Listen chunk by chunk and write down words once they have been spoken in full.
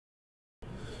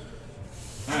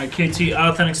Alright,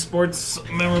 KTAuthentics Sports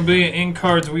memorabilia and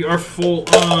cards. We are full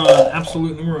on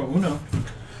absolute numero uno.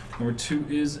 Number 2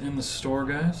 is in the store,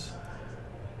 guys.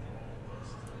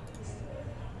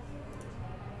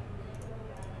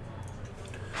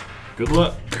 Good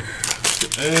luck.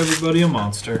 Get everybody a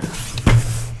monster.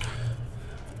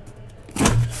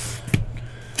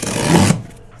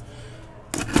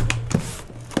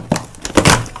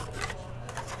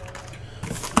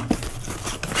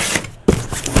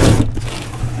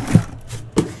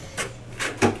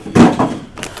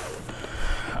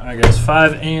 I guess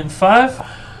 5 and 5.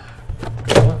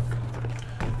 Good luck.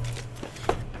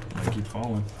 I keep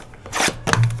falling.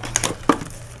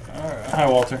 Alright, hi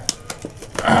Walter.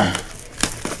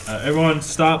 Everyone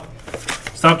stop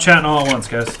chatting all at once,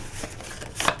 guys.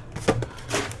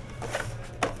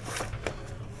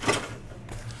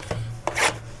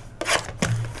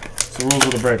 It's the rules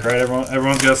of the break, right?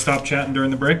 Everyone's got to stop chatting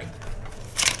during the break.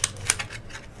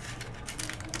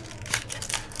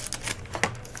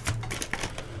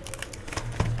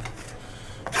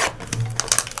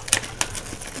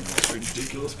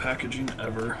 Ridiculous packaging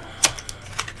ever.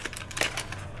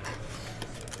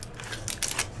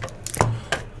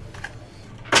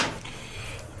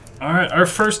 Alright, our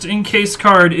first in-case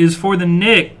card is for the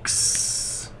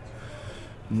Knicks.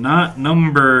 Not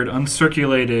numbered,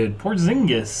 uncirculated.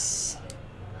 Porzingis.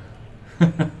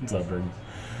 What's up, Bird?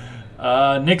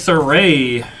 Knicks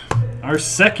Array. Our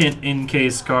second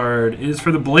in-case card is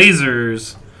for the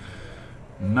Blazers.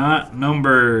 Not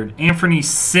numbered. Anthony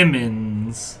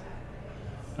Simmons.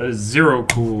 That is 0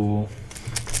 cool.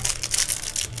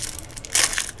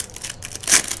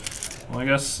 Well, I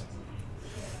guess...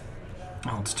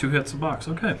 Oh, it's 2 hits a box.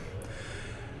 Okay.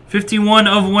 51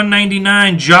 of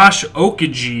 199. Josh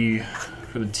Okogie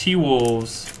for the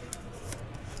T-Wolves.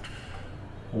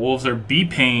 Wolves are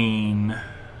B-Pain.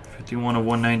 51 of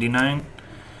 199.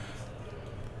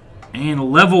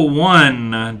 And level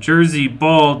 1. Jersey,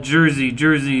 ball,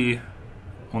 jersey.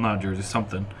 Well, not jersey,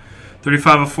 something.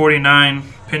 35 of 49.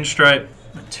 Pinstripe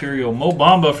material. Mo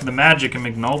Bamba for the Magic and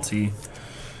McNulty.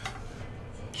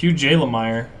 Q.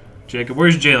 Jaylemeyer. Jacob.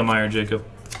 Where's Jaylemeyer, Jacob?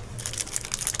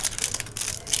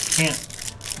 Can't,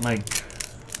 like,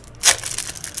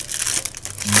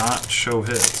 not show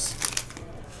his.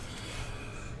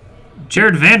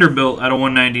 Jared Vanderbilt out of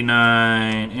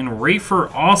 199. And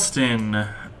Rafer Austin.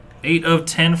 8 of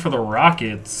 10 for the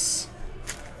Rockets.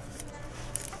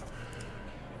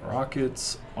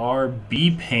 Rockets are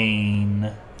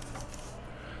B-Pain.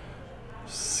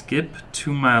 Skip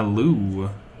to my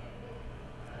Lou.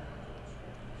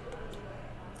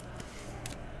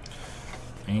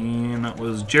 And that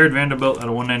was Jared Vanderbilt out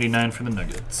of 199 for the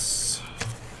Nuggets.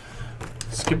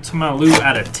 Skip to my Lou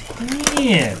out of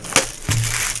 10.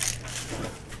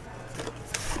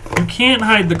 You can't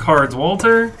hide the cards,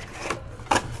 Walter.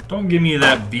 Don't give me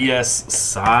that BS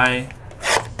sigh.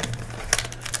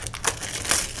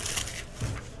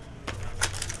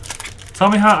 Tell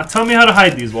me how to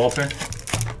hide these, Walter.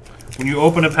 When you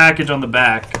open a package on the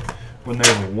back, when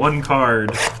there's 1 card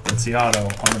that's the auto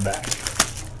on the back.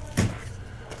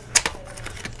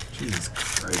 Jesus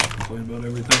Christ, complain about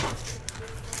everything.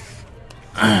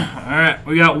 Alright,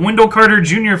 we got Wendell Carter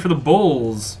Jr. for the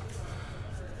Bulls.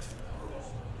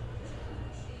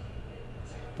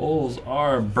 Bulls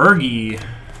are Bergie.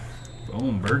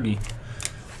 Boom, Bergie.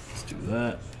 Let's do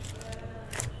that.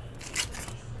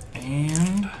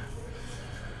 And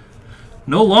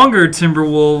no longer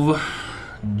Timberwolf,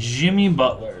 Jimmy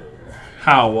Butler.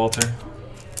 How, Walter?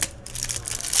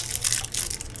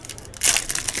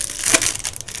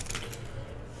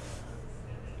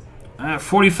 All right,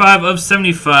 45 of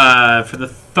 75 for the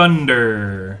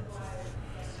Thunder.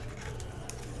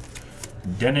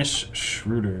 Dennis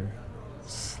Schroeder.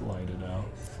 Slide it out.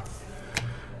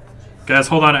 Guys,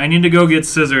 hold on. I need to go get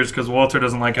scissors because Walter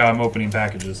doesn't like how I'm opening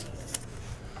packages.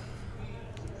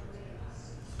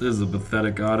 This is a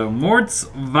pathetic auto. Moritz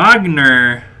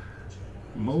Wagner.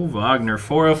 Mo Wagner.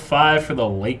 4 of 5 for the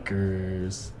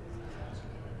Lakers.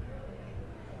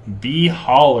 B.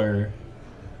 Holler.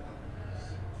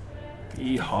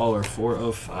 B. Holler. 4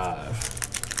 of 5.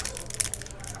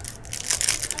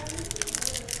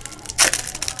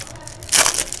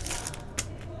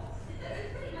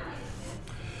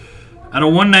 Out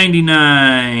of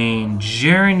 199,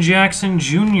 Jaren Jackson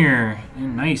Jr.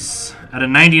 Nice. Out of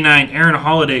 99, Aaron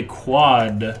Holiday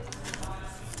quad.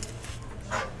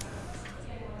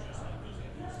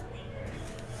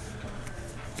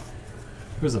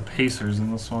 Who's the Pacers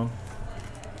in this one?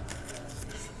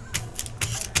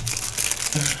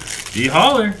 D.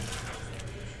 Holler.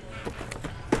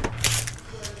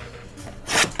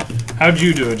 How'd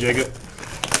you do it, Jacob?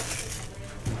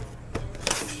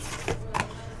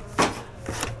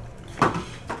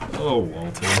 Oh,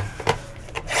 Walter.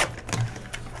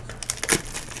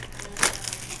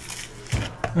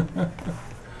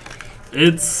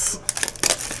 It's...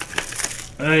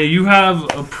 you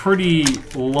have a pretty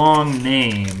long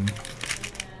name.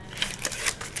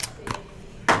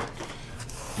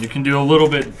 You can do a little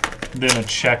bit than a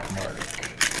check mark.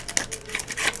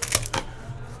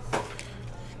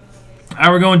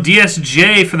 Alright, we're going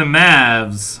DSJ for the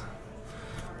Mavs.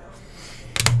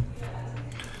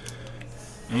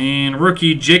 And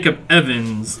rookie Jacob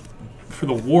Evans for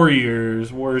the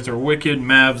Warriors. Warriors are wicked.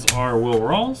 Mavs are Will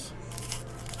Rawls.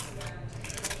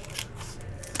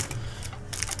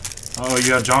 Oh, you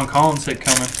got John Collins hit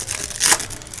coming.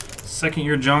 Second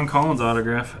year John Collins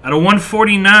autograph. Out of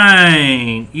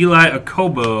 149, Eli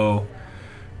Akobo.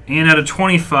 And out of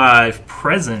 25,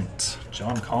 present,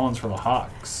 John Collins for the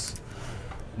Hawks.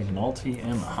 McNulty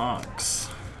and the Hawks.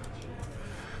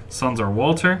 Suns are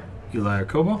Walter, Eli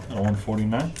Akobo, out of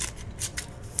 149.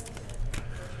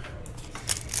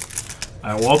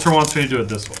 Alright, Walter wants me to do it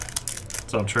this way.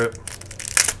 What's up, Trip?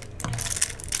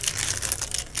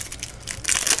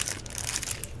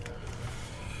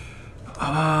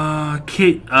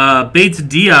 Bates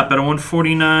Diop out of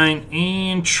 149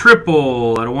 and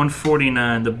triple out of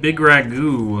 149. The Big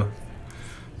Ragu.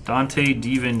 Dante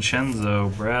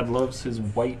DiVincenzo. Brad loves his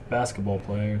white basketball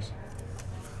players.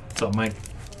 What's up, Mike?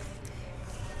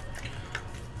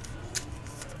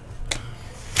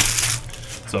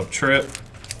 What's up, Trip?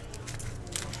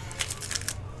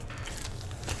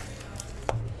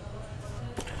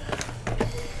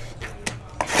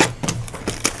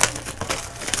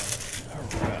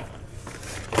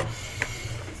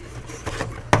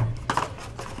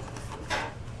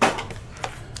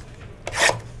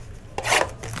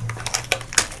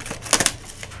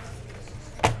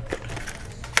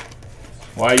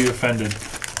 Why are you offended?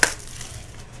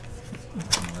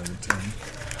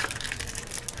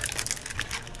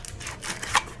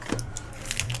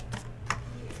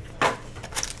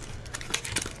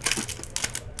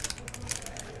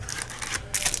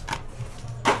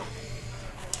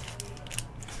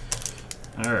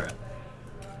 All right.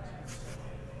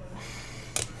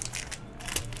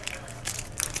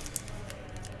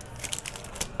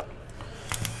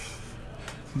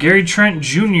 Gary Trent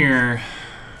Jr.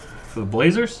 for the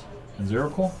Blazers, and zero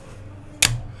cool.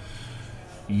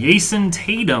 Jason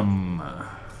Tatum,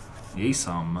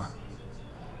 Yasam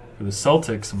for the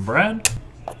Celtics, and Brad.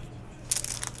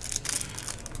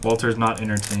 Walter's not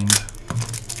entertained.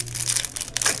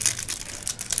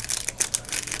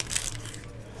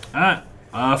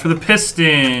 For the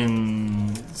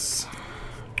Pistons,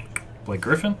 Blake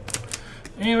Griffin,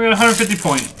 and we got 150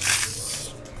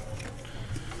 points.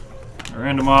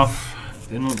 Random off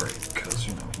in the break.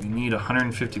 We need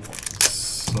 150 points.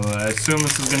 So I assume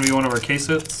this is going to be one of our case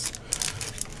hits.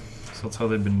 So that's how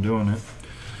they've been doing it.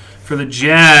 For the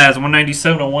Jazz,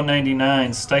 197 to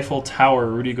 199, Stifle Tower,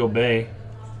 Rudy Gobert.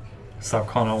 Stop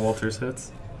calling out Walter's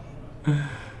hits.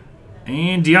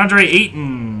 And DeAndre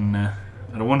Ayton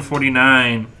at a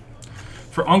 149.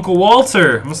 For Uncle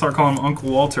Walter. I'm going to start calling him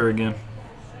Uncle Walter again.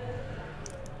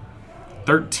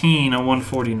 13 at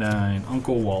 149,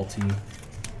 Uncle Walty.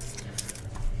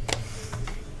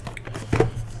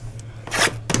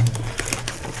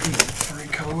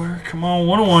 Come on,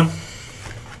 101.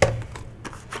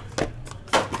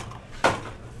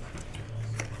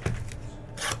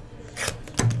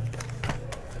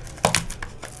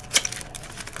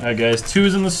 Alright, guys.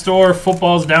 2's in the store.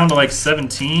 Football's down to like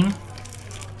 17.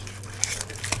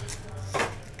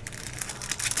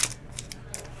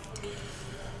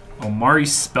 Omari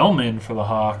Spellman for the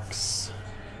Hawks.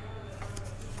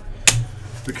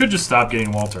 We could just stop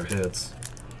getting Walter hits,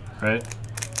 right?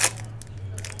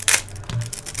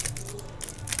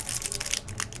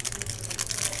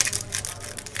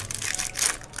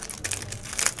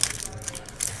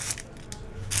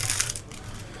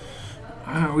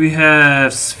 We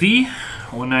have Svi,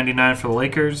 199 for the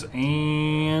Lakers,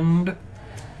 and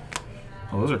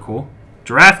oh, those are cool.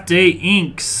 Draft Day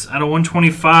Inks out of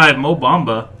 125, Mo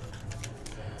Bamba.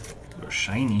 They're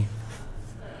shiny.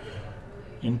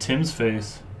 In Tim's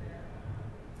face.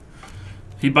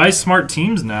 He buys smart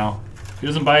teams now. He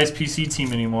doesn't buy his PC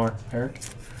team anymore, Eric.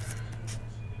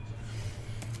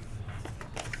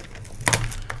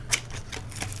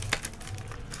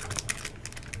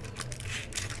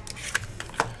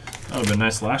 That would have been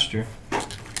nice last year.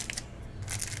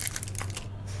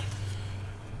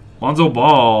 Lonzo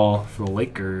Ball for the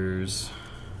Lakers.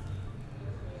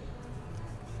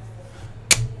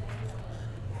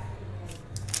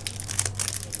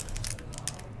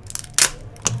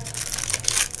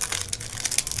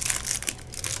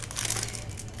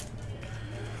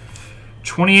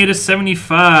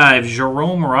 28/75,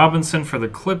 Jerome Robinson for the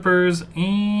Clippers,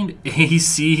 and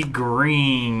AC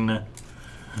Green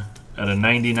at a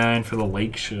 99 for the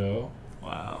Lake Show.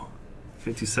 Wow.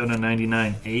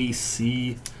 57/99,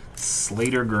 AC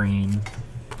Slater Green.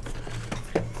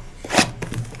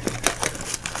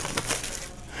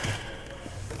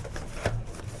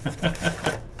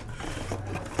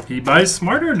 He buys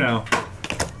smarter now.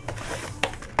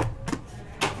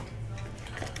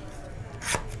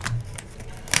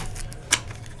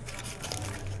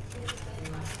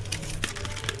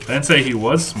 I didn't say he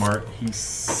was smart. He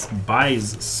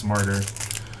buys smarter.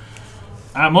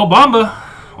 Mo Bamba.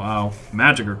 Wow,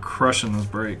 Magic are crushing this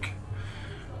break.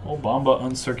 Mo Bamba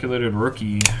uncirculated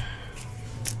rookie.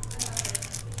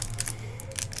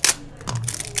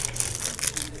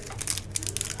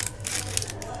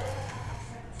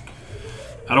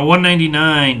 Out of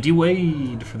 199, D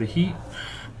Wade for the Heat.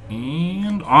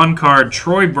 And on card,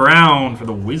 Troy Brown for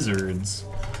the Wizards.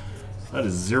 That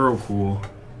is 0 cool.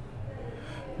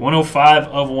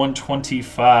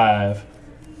 105/125.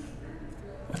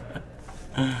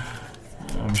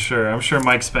 I'm sure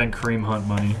Mike spent Kareem Hunt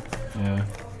money. Yeah.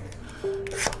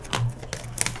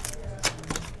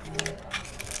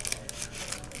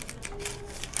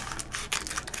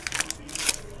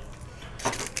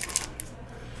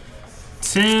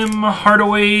 Tim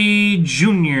Hardaway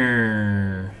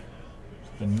Jr.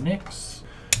 The Knicks.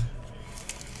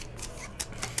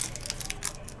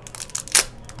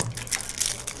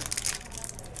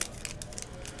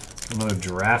 Another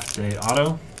draft day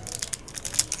auto.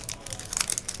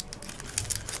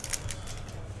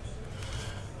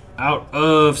 Out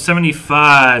of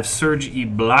 75, Serge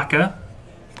Ibaka.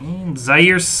 And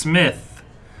Zaire Smith.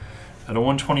 Out of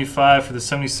 125 for the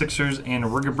 76ers and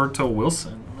Rigoberto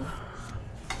Wilson.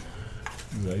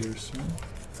 Zaire Smith.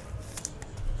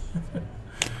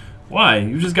 Why?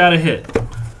 You just got a hit.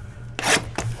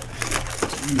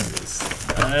 Jesus.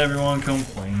 Everyone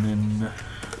complaining.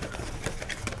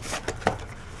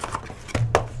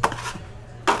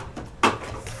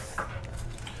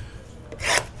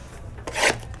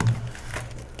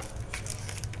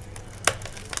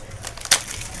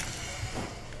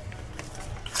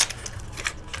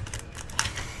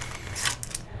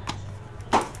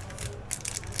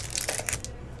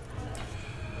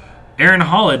 Aaron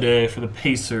Holiday for the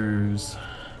Pacers.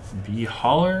 B.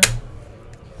 Holler.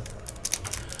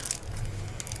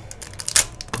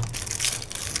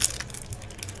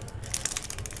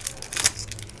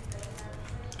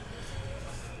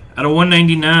 Out of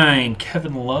 199,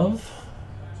 Kevin Love.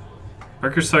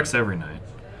 Record sucks every night.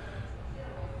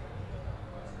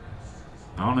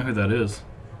 I don't know who that is.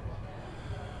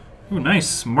 Ooh,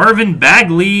 nice. Marvin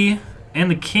Bagley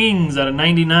and the Kings out of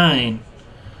 99.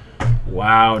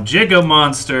 Wow, Jacob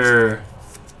Monster.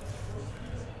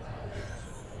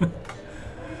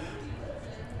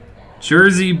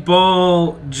 Jersey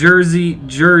Ball, Jersey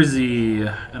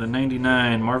at a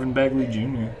 99. Marvin Bagley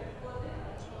Jr.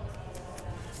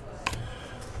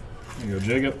 There you go,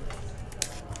 Jacob.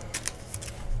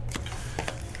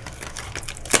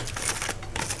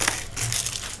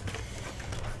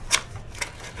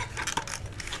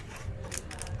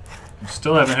 We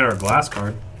still haven't hit our glass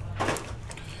card.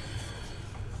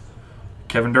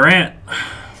 Kevin Durant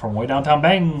from way downtown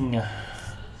Bang.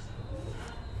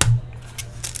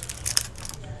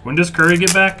 When does Curry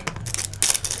get back?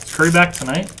 Is Curry back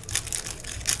tonight?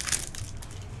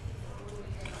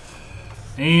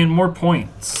 And more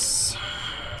points.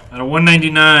 At a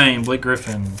 199, Blake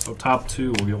Griffin. So top two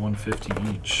will get 150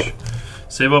 each.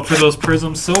 Save up for those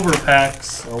Prism Silver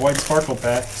packs or White Sparkle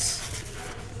packs.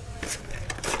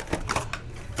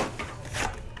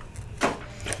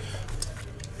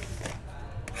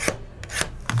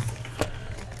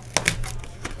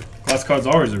 Last card's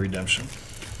always a redemption.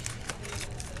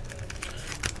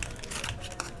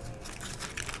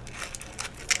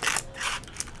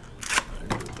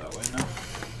 Go that way now.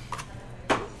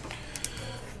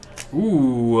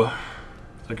 Ooh,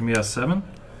 that can be a 7.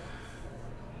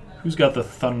 Who's got the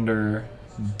Thunder?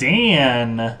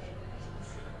 Dan.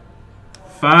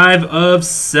 5 of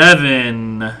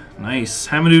 7. Nice.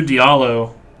 Hamidou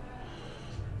Diallo.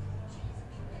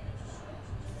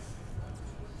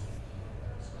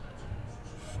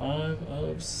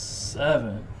 Of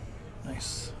 7.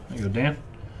 Nice. There you go, Dan.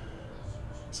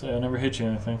 Say I never hit you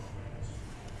anything.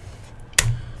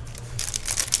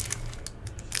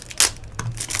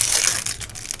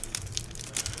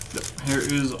 Here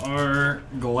is our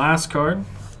glass card.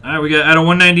 All right, we got out of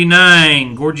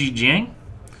 199, Gorgie Jang.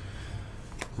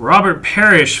 Robert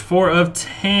Parrish, 4 of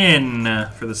 10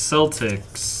 for the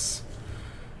Celtics.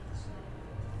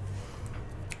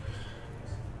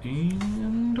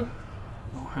 And I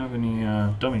don't have any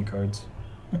dummy cards.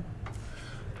 There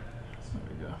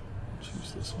we go. Let's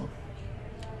use this one.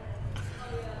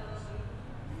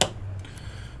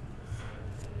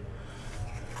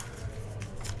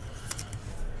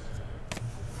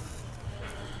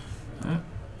 Yeah.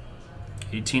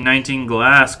 1819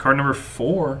 glass, card number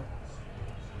 4.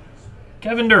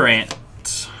 Kevin Durant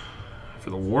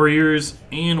for the Warriors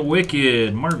and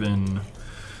Wicked, Marvin.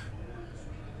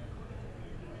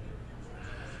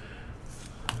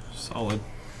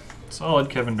 Solid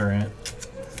Kevin Durant.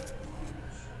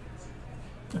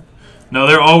 No,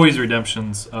 they're always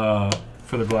redemptions for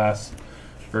the glass,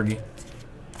 Fergie.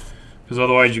 Because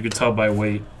otherwise you could tell by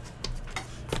weight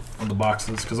on the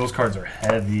boxes, because those cards are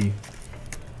heavy.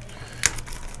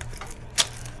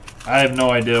 I have no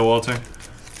idea, Walter.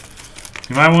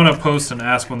 You might want to post and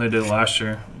ask when they did it last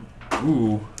year.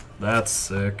 Ooh, that's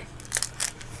sick.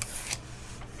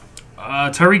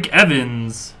 Tariq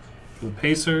Evans for the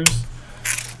Pacers.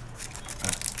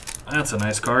 That's a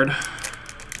nice card.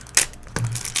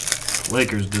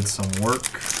 Lakers did some work.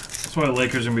 That's why the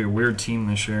Lakers are going to be a weird team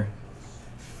this year.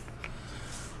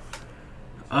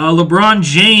 LeBron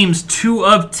James, 2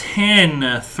 of 10,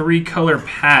 3-color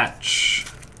patch.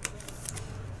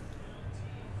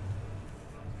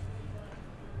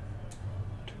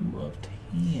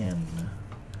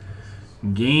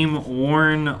 Game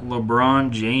worn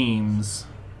LeBron James.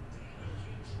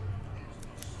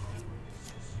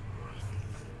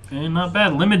 And not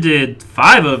bad. Limited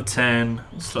 5 of 10.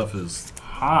 This stuff is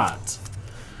hot.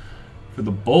 For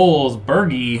the Bulls,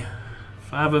 Bergie,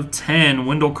 5 of 10.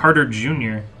 Wendell Carter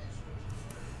Jr.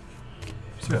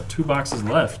 Still got 2 boxes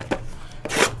left.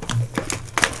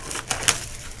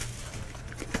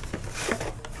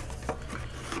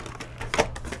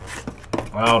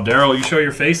 Wow, Daryl, you show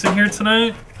your face in here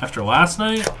tonight after last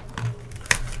night?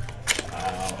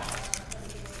 Wow.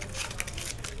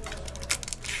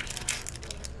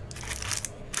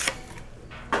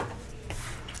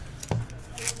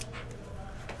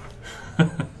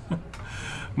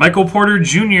 Michael Porter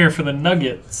Jr. for the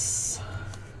Nuggets.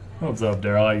 What's up,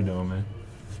 Daryl? How you doing, man?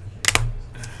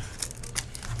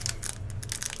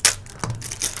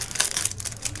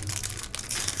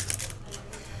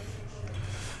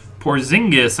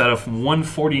 Porzingis out of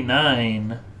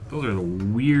 149. Those are the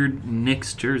weird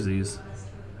Knicks jerseys.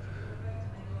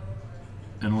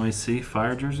 NYC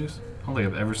Fire jerseys? I don't think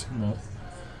I've ever seen those.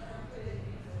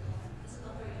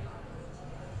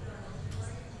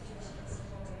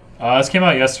 This came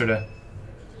out yesterday.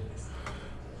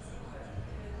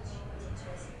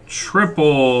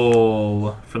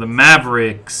 Triple for the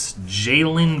Mavericks,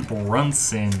 Jalen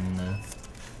Brunson.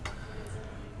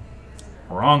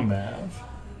 Wrong Mav.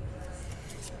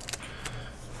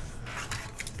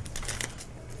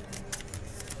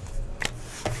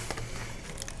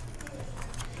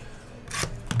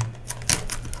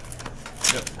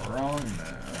 Yep, wrong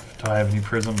Mav. Do I have any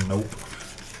Prism? Nope.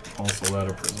 Also out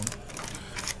of Prism.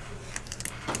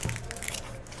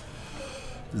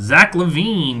 Zach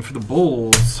LaVine for the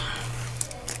Bulls.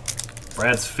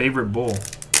 Brad's favorite Bull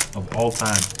of all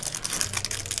time.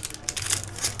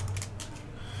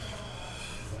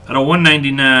 At a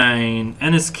 199,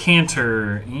 Enes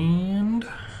Kanter. And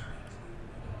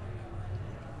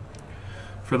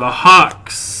for the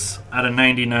Hawks, at a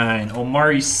 99,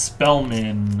 Omari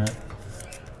Spellman.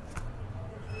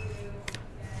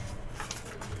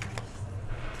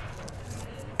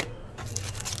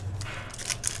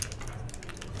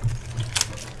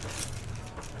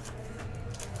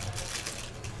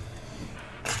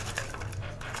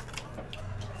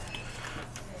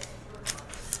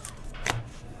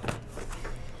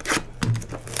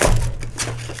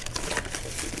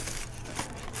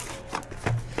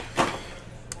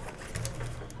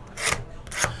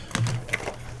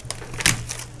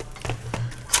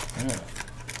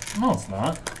 No, it's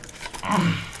not.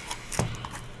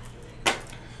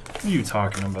 What are you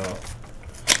talking about?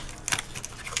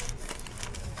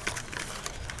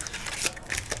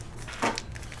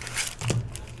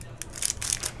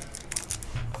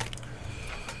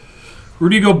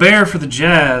 Rudy Gobert for the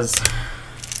Jazz.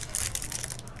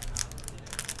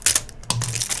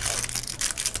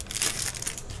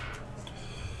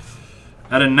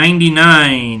 At a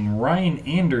 99, Ryan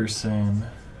Anderson.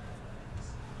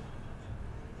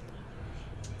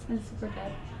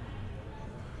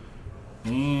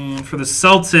 And for the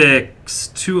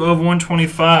Celtics, 2 of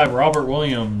 125, Robert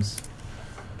Williams.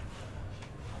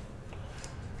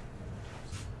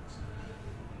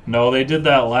 No, they did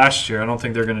that last year. I don't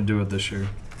think they're going to do it this year.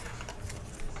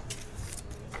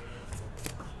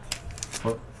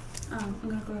 What? I'm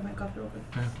going to go get my coffee real quick.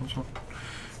 Yeah, what's wrong?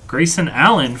 Grayson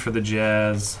Allen for the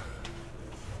Jazz.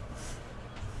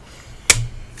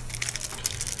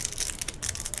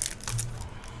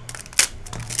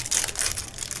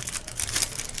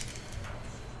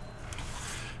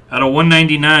 Out of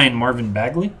 199, Marvin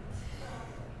Bagley.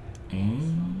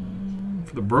 And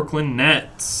for the Brooklyn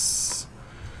Nets,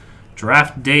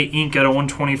 Draft Day Ink out of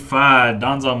 125,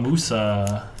 Donza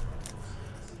Musa.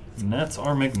 Nets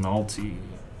are McNulty.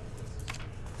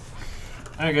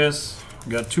 I guess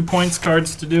we got 2 points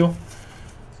cards to do.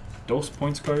 Dos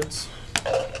points cards.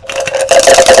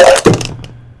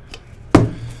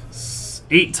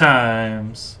 8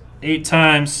 times. 8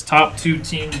 times. Top 2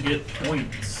 teams get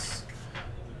points.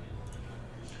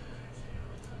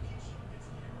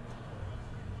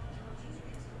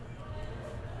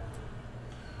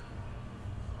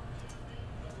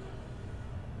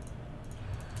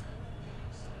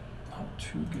 Top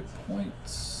 2 get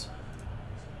points.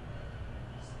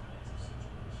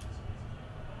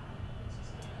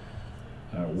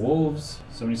 Wolves,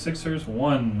 76ers,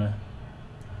 1,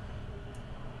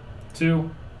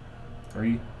 2,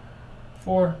 3,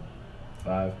 4,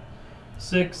 5,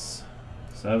 6,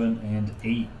 7, and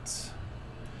 8.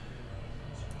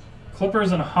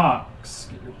 Clippers and Hawks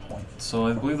get your point. So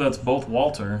I believe that's both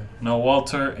Walter. No,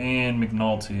 Walter and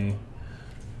McNulty.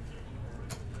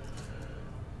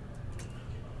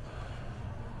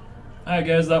 Alright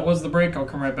guys, that was the break. I'll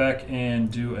come right back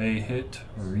and do a hit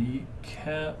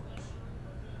recap.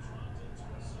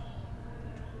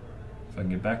 If I can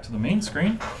get back to the main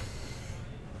screen.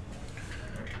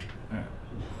 All right.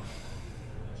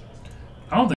 I don't think